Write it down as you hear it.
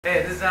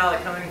Hey, this is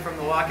Alec coming from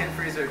the walk-in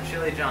freezer of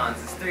Chili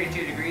John's. It's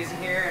 32 degrees in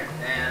here,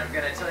 and I'm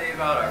going to tell you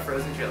about our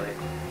frozen chili.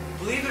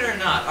 Believe it or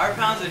not, our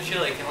pounds of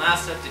chili can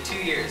last up to 2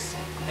 years.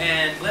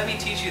 And let me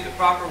teach you the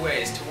proper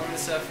ways to warm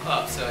this stuff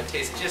up so it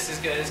tastes just as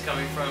good as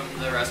coming from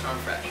the restaurant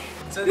fresh.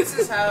 So this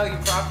is how you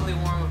properly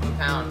warm up a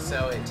pound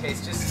so it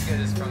tastes just as good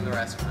as from the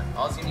restaurant.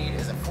 All you need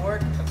is a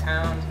fork, a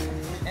pound,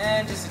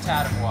 and just a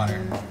tad of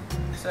water.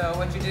 So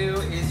what you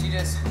do is you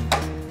just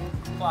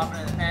plop it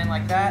in the pan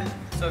like that.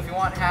 So if you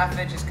want half of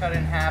it, just cut it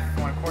in half. If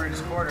you want a quarter,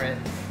 just quarter it.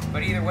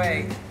 But either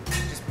way,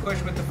 just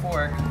push with the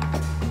fork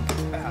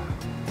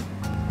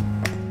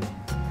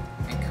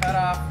and cut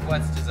off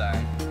what's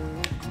desired.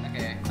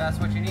 Okay, if that's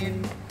what you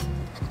need,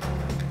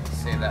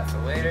 save that for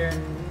later.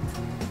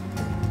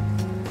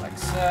 Like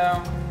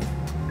so.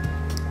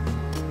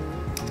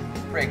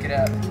 Break it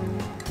up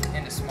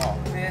into small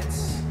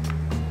bits.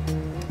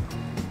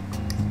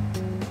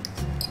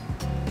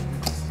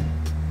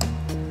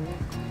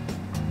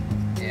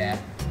 Yeah.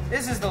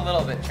 This is the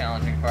little bit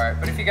challenging part,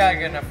 but if you got a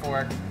good enough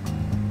fork,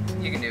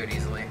 you can do it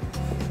easily.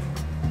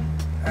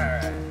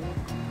 Alright.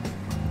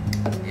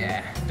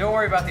 Yeah, don't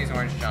worry about these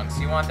orange chunks.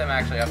 You want them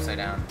actually upside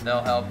down.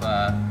 They'll help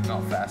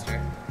melt faster.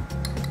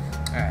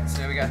 Alright,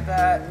 so we got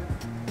that.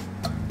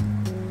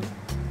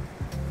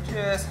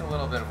 Just a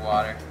little bit of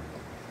water.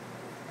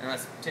 And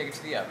let's take it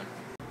to the oven.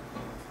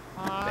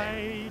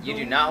 You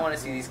do not want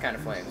to see these kind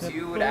of flames.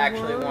 You would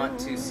actually want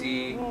to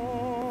see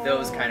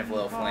those kind of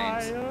little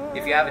flames.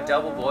 If you have a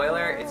double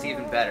boiler, it's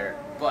even better,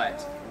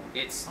 but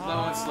it's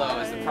slow and slow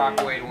is the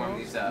proper way to warm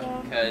these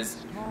up, because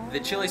the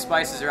chili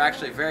spices are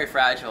actually very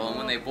fragile, and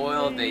when they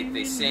boil,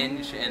 they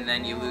singe, and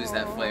then you lose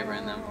that flavor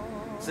in them.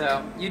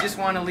 So you just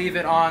want to leave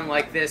it on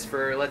like this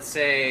for, let's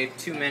say,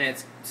 2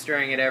 minutes,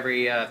 stirring it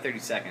every 30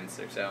 seconds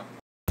or so.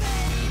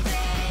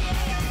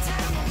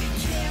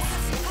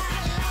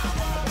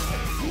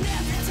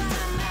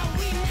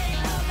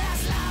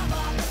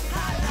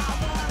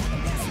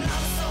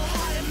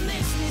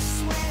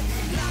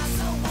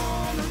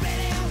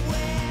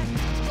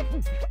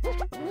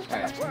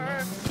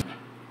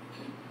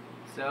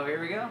 So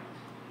here we go.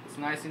 It's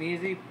nice and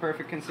easy,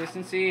 perfect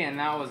consistency, and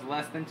that was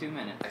less than 2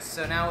 minutes.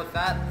 So now with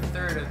that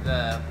third of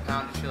the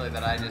pound of chili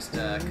that I just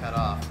cut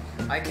off,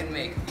 I can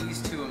make these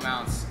 2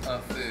 amounts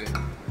of food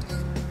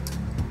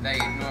that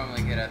you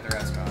normally get at the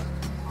restaurant.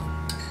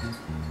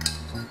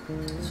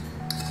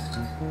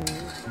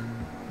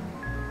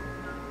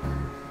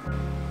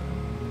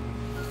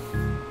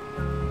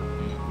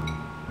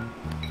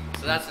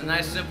 So that's a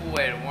nice simple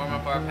way to warm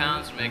up our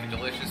pounds and make a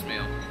delicious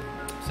meal.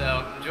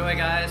 So enjoy,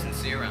 guys, and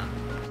see you around.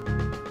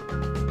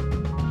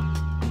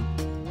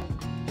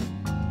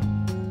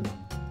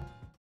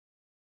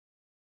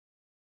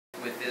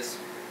 With this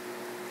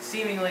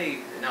seemingly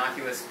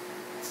innocuous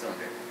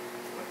cylinder.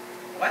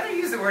 Why do they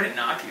use the word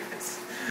innocuous?